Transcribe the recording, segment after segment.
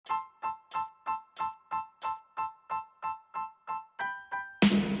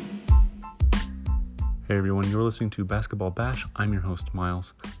Hey everyone, you're listening to Basketball Bash. I'm your host,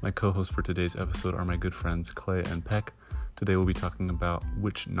 Miles. My co-hosts for today's episode are my good friends, Clay and Peck. Today we'll be talking about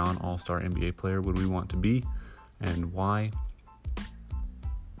which non-All-Star NBA player would we want to be and why.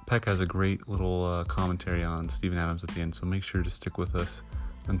 Peck has a great little commentary on Steven Adams at the end, so make sure to stick with us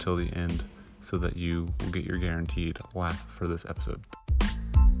until the end so that you will get your guaranteed laugh for this episode.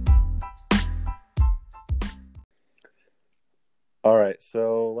 All right,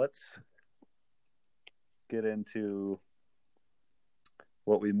 so let's get into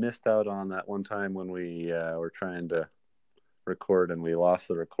what we missed out on that one time when we were trying to record and we lost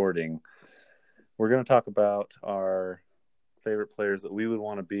the recording. We're going to talk about our favorite players that we would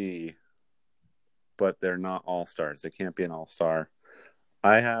want to be, but they're not all-stars. They can't be an all-star.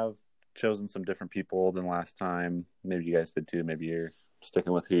 I have chosen some different people than last time. Maybe you guys did too. Maybe you're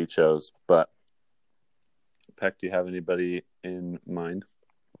sticking with who you chose. But, Peck, do you have anybody in mind?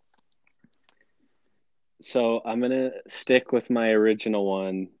 So I'm going to stick with my original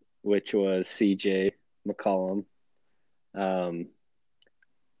one, which was CJ McCollum. I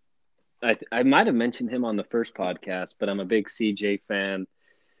might have mentioned him on the first podcast, but I'm a big CJ fan.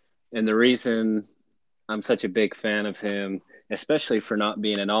 And the reason I'm such a big fan of him, especially for not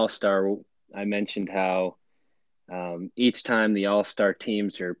being an all-star, I mentioned how each time the all-star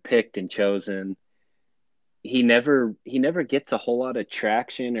teams are picked and chosen, he never gets a whole lot of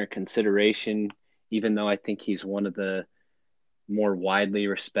traction or consideration, even though I think he's one of the more widely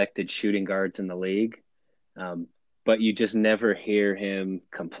respected shooting guards in the league. But you just never hear him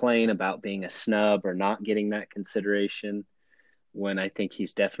complain about being a snub or not getting that consideration when I think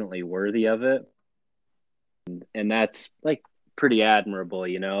he's definitely worthy of it. And that's like pretty admirable,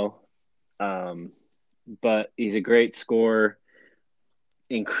 you know. But he's a great scorer,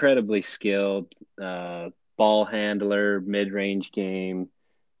 incredibly skilled, ball handler, mid-range game,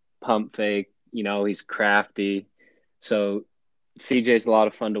 pump fake. You know, he's crafty. So CJ's a lot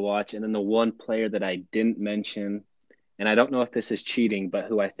of fun to watch. And then the one player that I didn't mention, and I don't know if this is cheating, but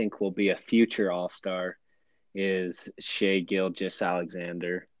who I think will be a future all-star is Shai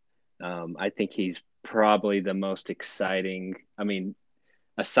Gilgeous-Alexander. I think he's probably the most exciting. I mean,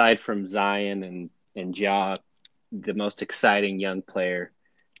 aside from Zion and Ja, the most exciting young player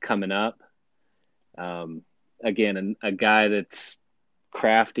coming up. Again, a guy that's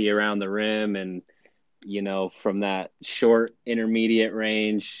crafty around the rim and, you know, from that short intermediate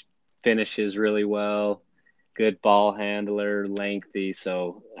range, finishes really well, good ball handler, lengthy.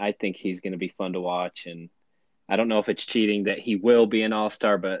 So I think he's going to be fun to watch. And I don't know if it's cheating that he will be an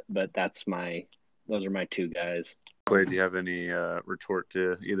all-star, but those are my two guys. Clay, do you have any retort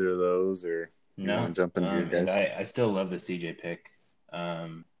to either of those, or you want to jump into your guys? And I still love the CJ pick.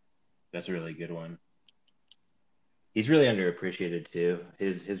 That's a really good one. He's really underappreciated too.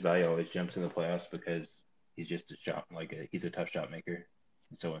 His value always jumps in the playoffs because he's just he's a tough shot maker.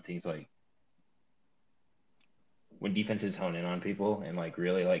 And so when things like when defenses hone in on people and like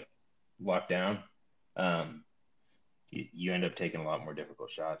really like lock down, you end up taking a lot more difficult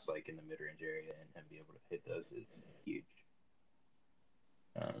shots like in the mid-range area, and be able to hit those is huge.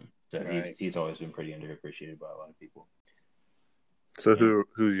 Right. He's always been pretty underappreciated by a lot of people. So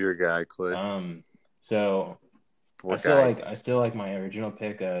who's your guy, Clay? So I still like my original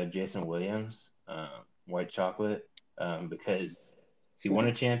pick, Jason Williams, White Chocolate, because he won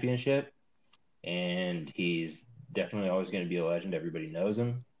a championship, and he's definitely always going to be a legend. Everybody knows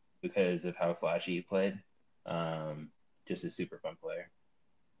him because of how flashy he played. Just a super fun player.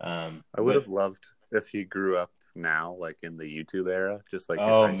 I would have loved if he grew up now, like in the YouTube era, just like his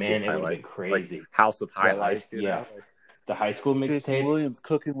high school it would have been crazy. Like House of Highlights. The high school mixtape. Jason Williams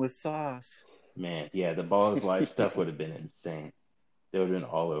cooking with sauce. Man, yeah, the Ball is Life stuff would have been insane. They would have been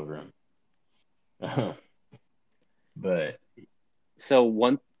all over him. But so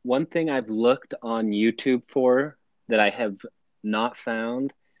one thing I've looked on YouTube for that I have not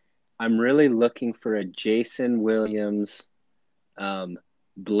found, I'm really looking for a Jason Williams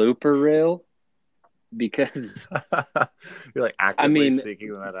blooper reel, because you're like actively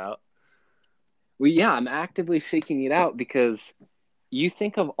seeking that out. Well, yeah, I'm actively seeking it out because you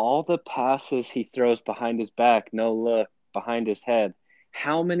think of all the passes he throws behind his back, no look, behind his head.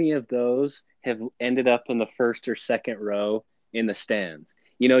 How many of those have ended up in the first or second row in the stands?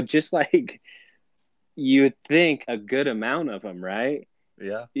 You know, just like you would think a good amount of them, right?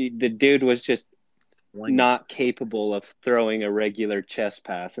 Yeah. The dude was just not capable of throwing a regular chest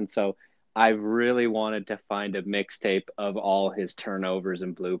pass. And so I really wanted to find a mixtape of all his turnovers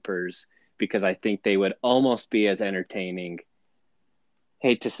and bloopers because I think they would almost be as entertaining.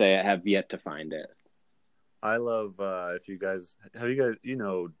 Hate to say it, have yet to find it. I love if you guys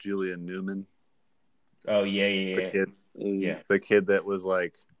Julian Newman Oh yeah. The kid that was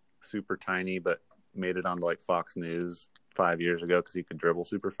like super tiny but made it onto like Fox News 5 years ago because he could dribble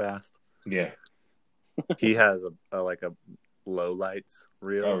super fast. Yeah. He has a low lights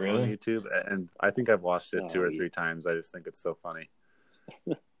reel on YouTube, and I think I've watched it 2 or 3 times. I just think it's so funny.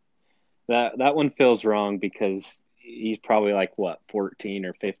 That one feels wrong because he's probably like 14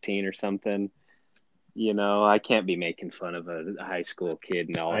 or 15 or something. You know, I can't be making fun of a high school kid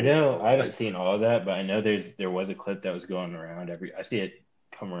and all. I know. I haven't seen all of that, but I know there was a clip that was going around I see it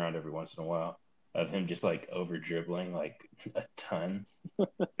come around every once in a while of him just like over dribbling like a ton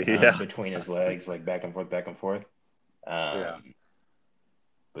between his legs, like back and forth. Yeah.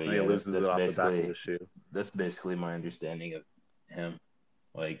 But he loses it off the back of his shoe. That's basically my understanding of him.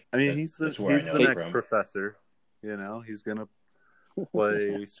 Like, I mean, he's the next professor. You know, he's gonna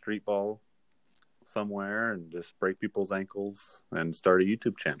play street ball somewhere and just break people's ankles and start a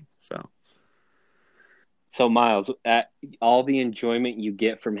YouTube channel. So Miles, at all the enjoyment you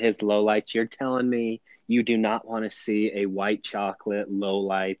get from his lowlights, you're telling me you do not want to see a white chocolate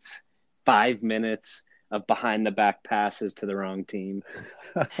lowlights 5 minutes of behind the back passes to the wrong team?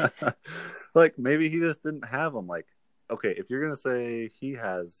 Like, maybe he just didn't have them. Like, okay, if you're gonna say he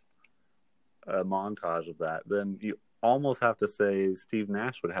has a montage of that, then you almost have to say Steve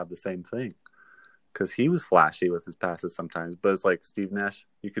Nash would have the same thing. Because he was flashy with his passes sometimes, but it's like Steve Nash,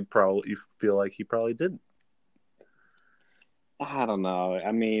 you feel like he probably didn't. I don't know.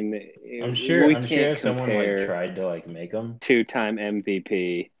 I mean, I'm sure someone like tried to like make him 2-time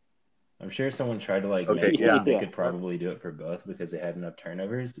MVP. I'm sure someone tried to like make him. They could probably do it for both because they had enough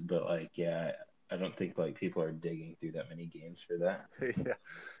turnovers. But like, I don't think like people are digging through that many games for that. Yeah,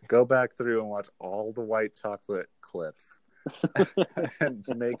 go back through and watch all the white chocolate clips. And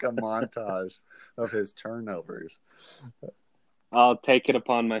make a montage of his turnovers. I'll take it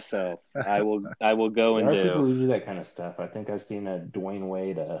upon myself. I will go and do. People who do that kind of stuff. I think I've seen a Dwayne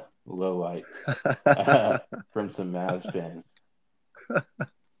Wade low light from some Mavs fans.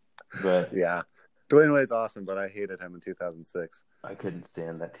 But yeah, Dwayne Wade's awesome, but I hated him in 2006. I couldn't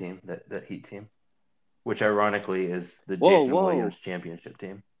stand that team, that Heat team, which ironically is the Jason Williams championship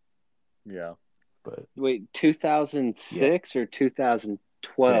team. Yeah. But wait, 2006 or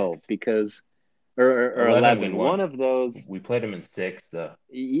 2012? Six. Because or 11. One of those. We played him in 6.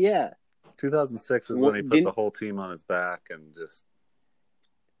 Yeah. 2006 is when he put the whole team on his back and just.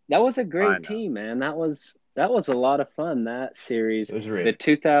 That was a great team, man. That was a lot of fun. That series. It was real. The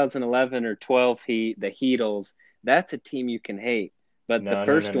 2011 or 12 Heat, the Heatles. That's a team you can hate. But the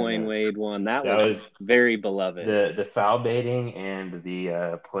first Dwayne Wade one, that was very beloved. The foul baiting and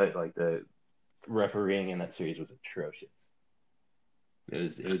the play, like the refereeing in that series was atrocious.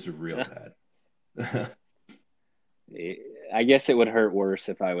 It was real bad. I guess it would hurt worse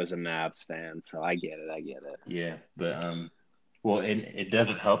if I was a Mavs fan, so I get it. Yeah, but well, it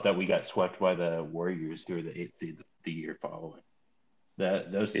doesn't help that we got swept by the Warriors, who were the 8th seed the year following.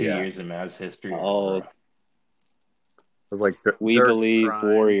 Those 2 years in Mavs history. It was like we Dirk's believe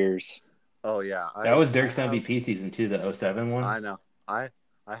prime. Warriors. Oh yeah, that was Dirk's MVP season too, the 2007 one. I know. I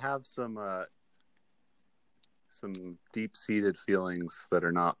have some deep-seated feelings that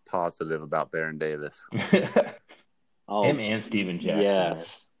are not positive about Baron Davis. Him and Steven Jackson.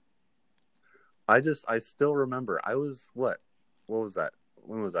 Yes. I still remember. I was what was that?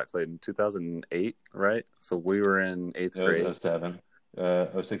 When was that, Clayton? 2008, right? So we were in 8th grade. It was 07.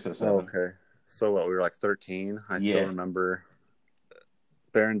 06, 07. Okay. So what? We were like 13. I still remember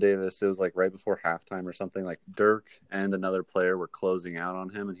Baron Davis. It was like right before halftime or something. Like Dirk and another player were closing out on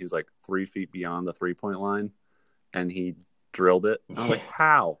him, and he was like 3 feet beyond the 3-point line. And he drilled it. I was like,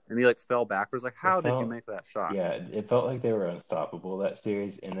 how? And he like fell backwards. Like, how did you make that shot? Yeah, it felt like they were unstoppable that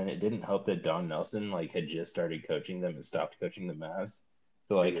series. And then it didn't help that Don Nelson like had just started coaching them and stopped coaching the Mavs.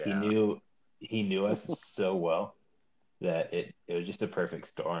 So like he knew us so well that it was just a perfect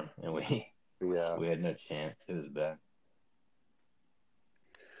storm, and we had no chance. It was bad.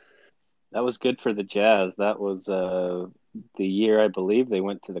 That was good for the Jazz. That was the year I believe they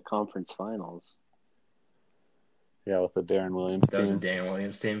went to the conference finals. Yeah, with the Darren Williams team. That was a Darren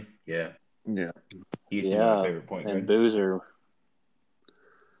Williams team? Yeah. Yeah. He used to be my favorite point guard. And Boozer.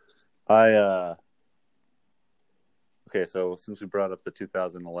 Okay, so since we brought up the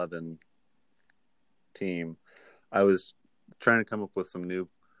 2011 team, I was trying to come up with some new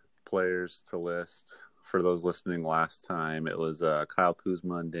players to list. For those listening last time, it was Kyle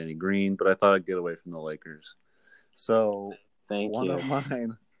Kuzma and Danny Green, but I thought I'd get away from the Lakers. So one of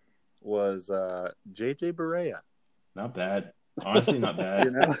mine was JJ Barea. Not bad. Honestly, not bad.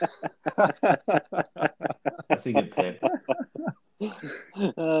 That's a good pick.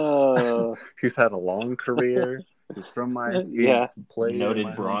 Oh, He's had a long career. He's from my. yeah. He's played Noted in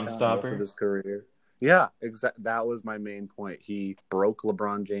my Braun hometown stopper. most of his career. Yeah, exactly. That was my main point. He broke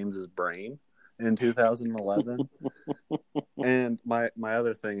LeBron James's brain in 2011. And my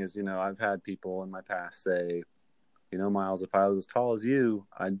other thing is, I've had people in my past say, Miles, if I was as tall as you,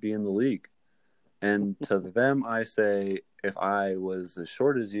 I'd be in the league. And to them, I say, if I was as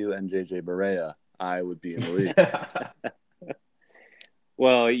short as you and JJ Barea, I would be in the league.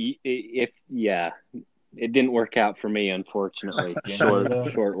 Well, it didn't work out for me, unfortunately.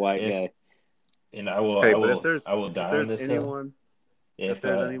 Short white guy. And I will die on this hill. If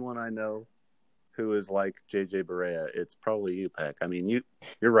there's anyone I know who is like JJ Barea, it's probably you, Peck. I mean,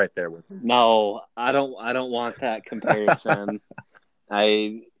 you're right there with him. No, I don't want that comparison.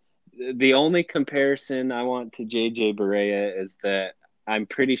 The only comparison I want to JJ Barea is that I'm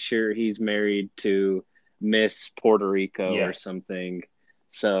pretty sure he's married to Miss Puerto Rico or something.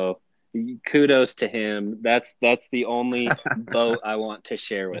 So kudos to him. That's the only boat I want to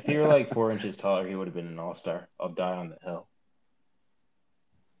share with him. If he were like 4 inches taller, he would have been an all-star. I'll die on the hill.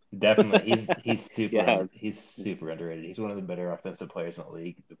 Definitely, he's super underrated. He's one of the better offensive players in the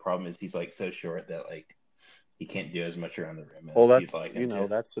league. The problem is he's like so short that like he can't do as much around the rim. Well, that's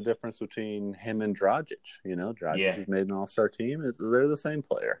that's the difference between him and Dragic. Dragic has made an all-star team. They're the same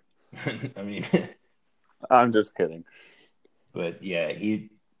player. I mean, I'm just kidding. But yeah,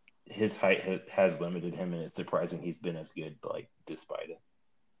 his height has limited him, and it's surprising he's been as good despite it.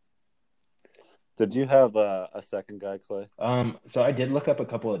 Did you have a second guy, Clay? So I did look up a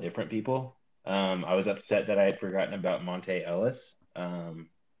couple of different people. I was upset that I had forgotten about Monte Ellis,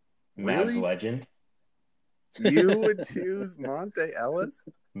 Mavs legend. You would choose Monte Ellis?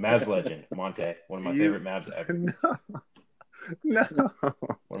 Mavs legend, Monte, one of my favorite Mavs ever. No.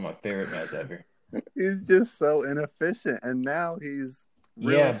 One of my favorite Mavs ever. He's just so inefficient, and now he's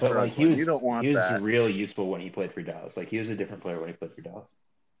really but he was that. Real useful when he played for Dallas. He was a different player when he played for Dallas.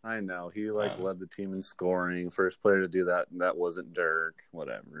 I know. He led the team in scoring. First player to do that, and that wasn't Dirk.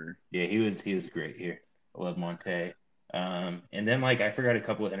 Whatever. Yeah, he was great here. I love Monte. And then I forgot a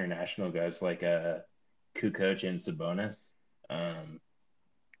couple of international guys like Kukoc and Sabonis.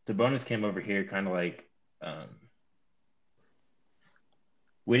 Sabonis came over here kind of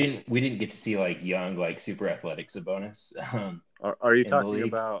we didn't get to see young super athletic Sabonis. Are you talking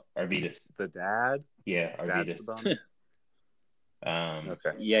about Arvydas, the dad? Yeah, Arvydas. Sabonis.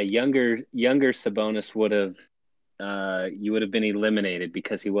 Okay. Yeah, younger Sabonis would have you would have been eliminated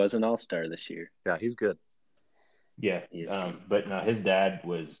because he was an all-star this year. Yeah, he's good. Yeah, but no, his dad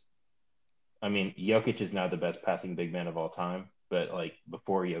was. I mean, Jokic is now the best passing big man of all time, but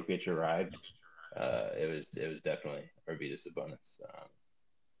before Jokic arrived, it was definitely Arvydas Sabonis.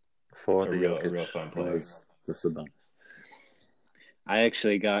 Before the a real fun player. Was the Sabonis. I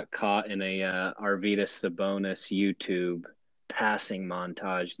actually got caught in a Arvydas Sabonis YouTube passing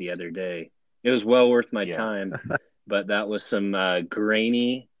montage the other day. It was well worth my time, but that was some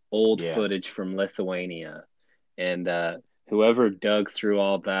grainy old footage from Lithuania, and whoever dug through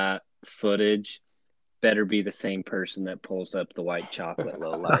all that footage better be the same person that pulls up the white chocolate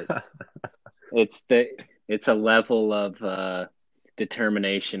lowlights. It's a level of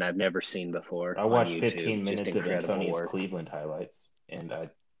determination I've never seen before. I watched 15 minutes of Antonius Cleveland highlights, and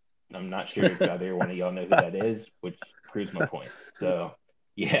I'm not sure if either one of y'all know who that is, which proves my point. So,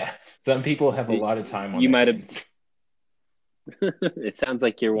 yeah, some people have a lot of time on. You might have. It sounds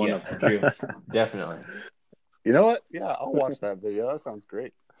like you're one of them. True. Definitely. You know what? Yeah, I'll watch that video. That sounds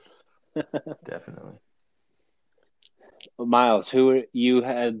great. Definitely. Miles, who you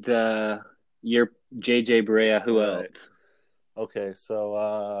had your JJ Barea? Who else? Okay,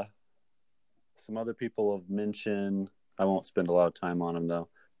 so some other people have mentioned. I won't spend a lot of time on him though.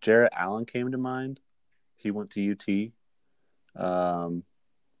 Jarrett Allen came to mind. He went to UT.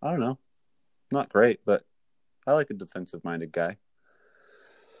 I don't know, not great, but I like a defensive-minded guy.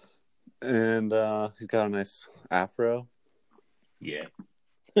 And he's got a nice afro. Yeah.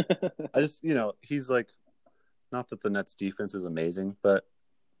 I just, he's not that the Nets defense is amazing, but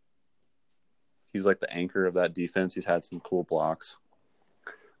he's the anchor of that defense. He's had some cool blocks.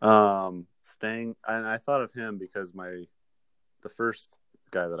 And I thought of him because the first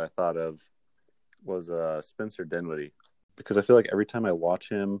guy that I thought of was Spencer Dinwiddie, because I feel like every time I watch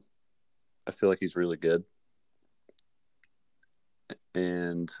him, I feel like he's really good.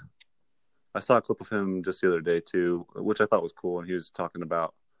 And I saw a clip of him just the other day too, which I thought was cool. And he was talking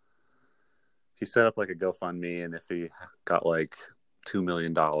about, he set up a GoFundMe, and if he got $2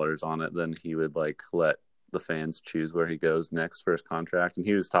 million on it, then he would let the fans choose where he goes next for his contract. And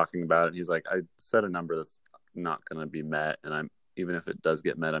he was talking about it. And he's like, I set a number that's not going to be met, and even if it does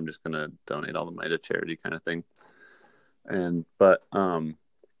get met, I'm just going to donate all the money to charity kind of thing. But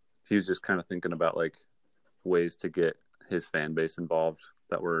he was just kind of thinking about like ways to get his fan base involved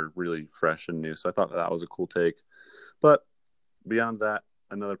that were really fresh and new. So I thought that was a cool take. But beyond that,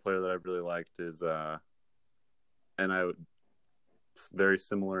 another player that I really liked is, very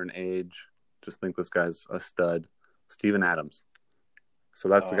similar in age, just think this guy's a stud, Steven Adams. So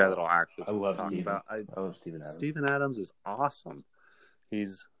that's the guy that I'll actually talk about. I love Steven Adams. Steven Adams is awesome.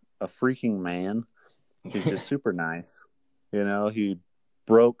 He's a freaking man. He's just super nice. You know, he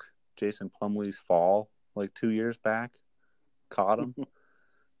broke Jason Plumlee's fall like 2 years back, caught him.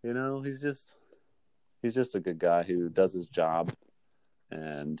 You know, he's just a good guy who does his job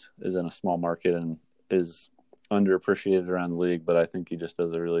and is in a small market and is underappreciated around the league, but I think he just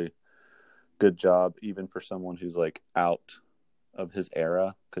does a really good job, even for someone who's like out of his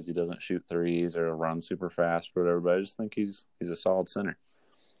era, because he doesn't shoot threes or run super fast or whatever. But I just think he's a solid center.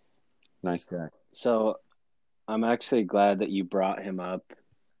 Nice guy. So I'm actually glad that you brought him up,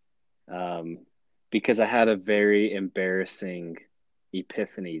 because I had a very embarrassing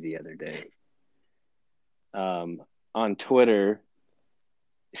epiphany the other day. On Twitter,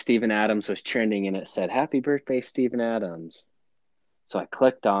 Steven Adams was trending and it said, "Happy birthday, Steven Adams." So I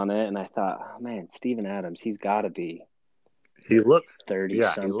clicked on it and I thought, oh man, Steven Adams, he's got to be. He looks 30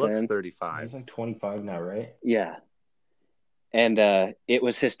 something. He looks 35. He's like 25 now, right? Yeah. And it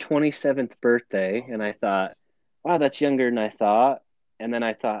was his 27th birthday. And I thought, wow, that's younger than I thought. And then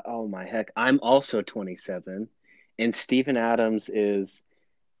I thought, oh my heck, I'm also 27. And Steven Adams is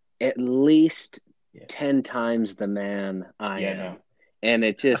at least 10 times the man I am. No. And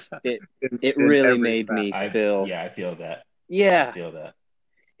it just, it really made me feel. I feel that. Yeah. I feel that.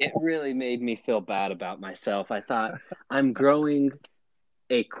 It really made me feel bad about myself. I thought, I'm growing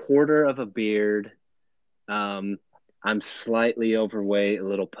a quarter of a beard. I'm slightly overweight, a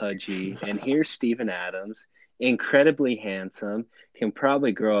little pudgy. And here's Steven Adams, incredibly handsome, can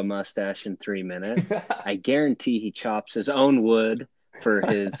probably grow a mustache in 3 minutes. I guarantee he chops his own wood for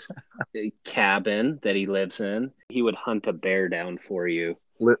his cabin that he lives in. He would hunt a bear down for you.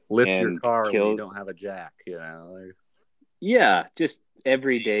 Lift your car when you don't have a jack, you know. Yeah, just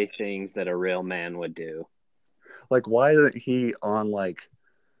everyday things that a real man would do. Like, why isn't he on like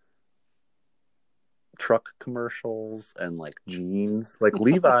truck commercials and like jeans? Like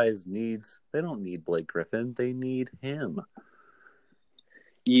Levi's they don't need Blake Griffin, they need him.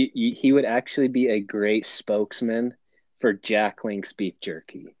 He would actually be a great spokesman for Jack Link's beef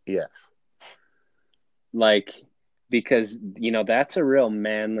jerky. Yes. Like, because, you know, that's a real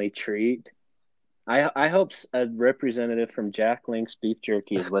manly treat. I hope a representative from Jack Link's beef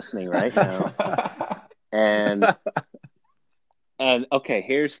jerky is listening right now. And okay,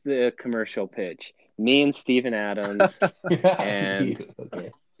 here's the commercial pitch. Me and Steven Adams, and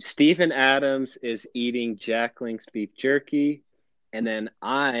Steven Adams is eating Jack Link's beef jerky, and then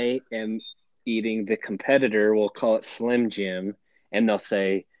I am eating the competitor, we'll call it Slim Jim, and they'll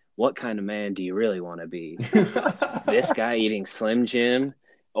say, what kind of man do you really want to be? This guy eating Slim Jim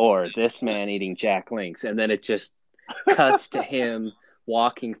or this man eating Jack Link's? And then it just cuts to him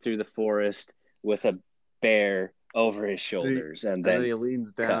walking through the forest with a bear over his shoulders. And then he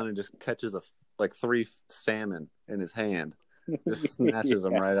leans down and just catches like 3 salmon in his hand. Just snatches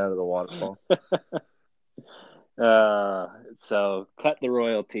them right out of the waterfall. So cut the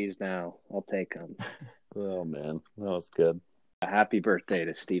royalties now. I'll take them. Oh, man. That was good. Happy birthday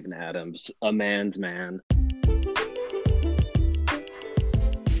to Steven Adams, a man's man.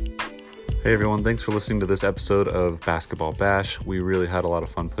 Hey everyone, thanks for listening to this episode of Basketball Bash. We really had a lot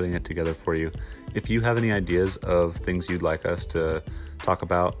of fun putting it together for you. If you have any ideas of things you'd like us to talk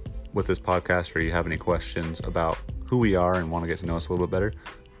about with this podcast, or you have any questions about who we are and want to get to know us a little bit better,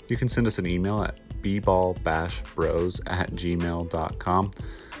 you can send us an email at bballbashbros@gmail.com.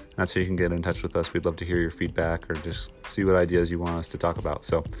 That's how you can get in touch with us. We'd love to hear your feedback or just see what ideas you want us to talk about.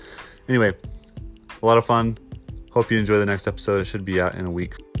 So anyway, a lot of fun. Hope you enjoy the next episode. It should be out in a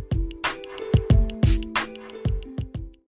week.